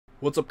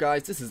What's up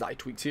guys, this is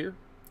iTweaks here,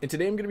 and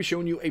today I'm going to be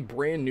showing you a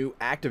brand new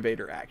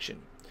Activator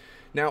action.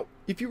 Now,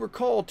 if you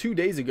recall 2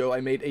 days ago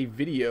I made a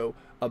video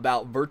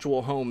about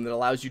Virtual Home that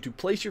allows you to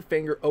place your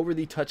finger over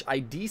the Touch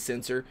ID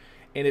sensor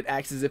and it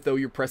acts as if though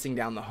you're pressing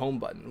down the home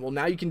button. Well,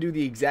 now you can do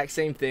the exact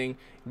same thing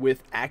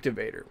with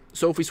Activator.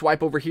 So if we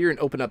swipe over here and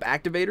open up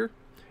Activator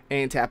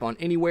and tap on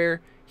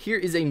Anywhere, here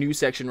is a new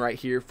section right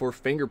here for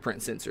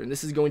fingerprint sensor, and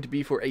this is going to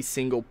be for a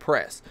single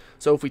press.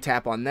 So if we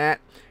tap on that,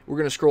 we're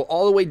going to scroll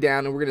all the way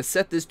down and we're going to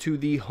set this to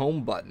the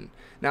home button.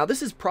 Now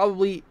this is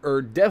probably,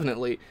 or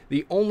definitely,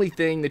 the only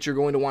thing that you're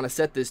going to want to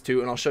set this to,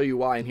 and I'll show you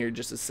why in here in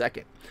just a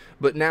second.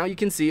 But now you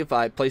can see if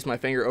I place my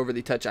finger over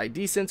the Touch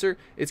ID sensor,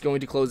 it's going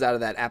to close out of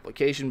that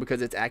application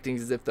because it's acting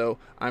as if though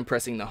I'm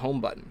pressing the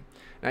home button.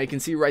 Now you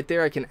can see right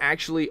there I can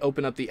actually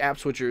open up the app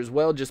switcher as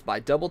well just by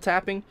double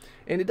tapping,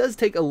 and it does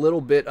take a little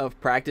bit of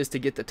practice to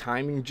get the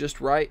timing just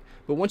right,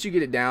 but once you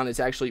get it down it's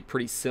actually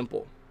pretty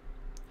simple.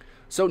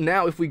 So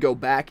now if we go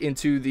back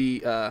into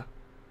the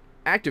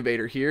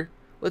Activator here,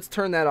 let's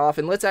turn that off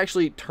and let's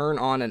actually turn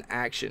on an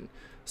action.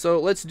 So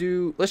let's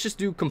just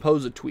do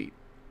compose a tweet.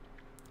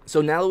 So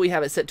now that we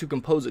have it set to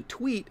compose a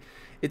tweet,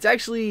 it's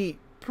actually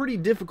pretty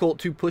difficult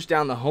to push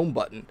down the home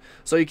button.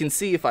 So you can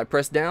see if I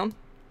press down,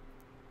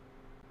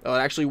 oh, it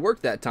actually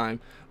worked that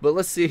time. But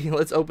let's see.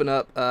 Let's open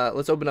up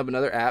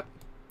another app,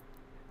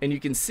 and you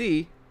can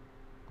see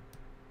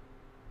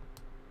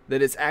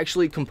that it's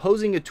actually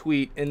composing a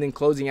tweet and then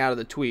closing out of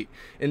the tweet.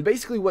 And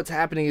basically, what's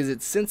happening is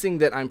it's sensing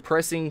that I'm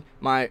putting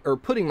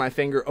my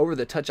finger over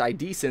the Touch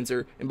ID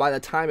sensor, and by the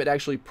time it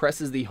actually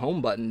presses the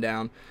home button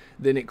down,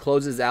 then it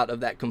closes out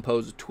of that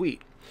composed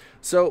tweet.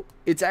 So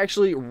it's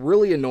actually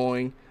really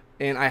annoying,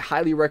 and I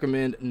highly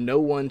recommend no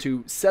one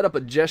to set up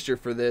a gesture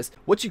for this.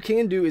 What you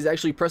can do is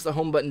actually press the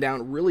home button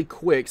down really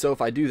quick. So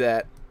if I do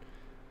that,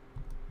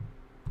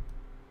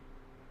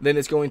 then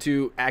it's going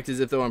to act as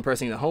if though I'm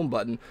pressing the home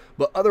button.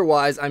 But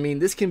otherwise, I mean,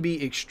 this can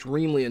be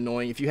extremely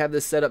annoying. If you have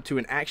this set up to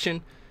an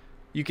action,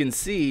 you can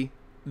see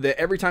that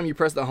every time you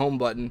press the home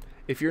button,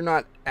 if you're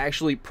not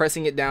actually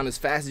pressing it down as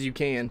fast as you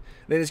can,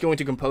 then it's going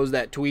to compose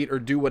that tweet or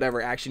do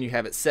whatever action you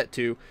have it set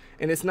to,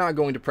 and it's not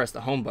going to press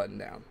the home button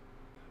down.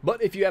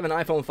 But if you have an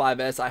iPhone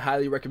 5S, I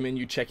highly recommend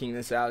you checking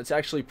this out. It's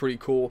actually pretty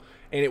cool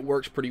and it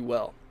works pretty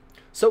well.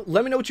 So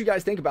let me know what you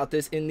guys think about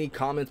this in the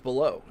comments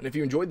below. And if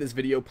you enjoyed this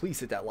video, please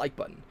hit that like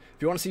button.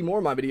 If you want to see more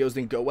of my videos,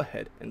 then go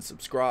ahead and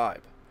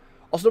subscribe.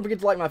 Also, don't forget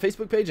to like my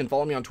Facebook page and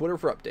follow me on Twitter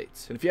for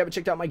updates. And if you haven't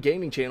checked out my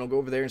gaming channel, go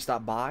over there and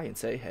stop by and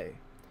say hey.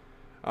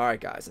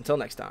 Alright guys, until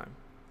next time,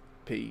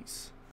 peace.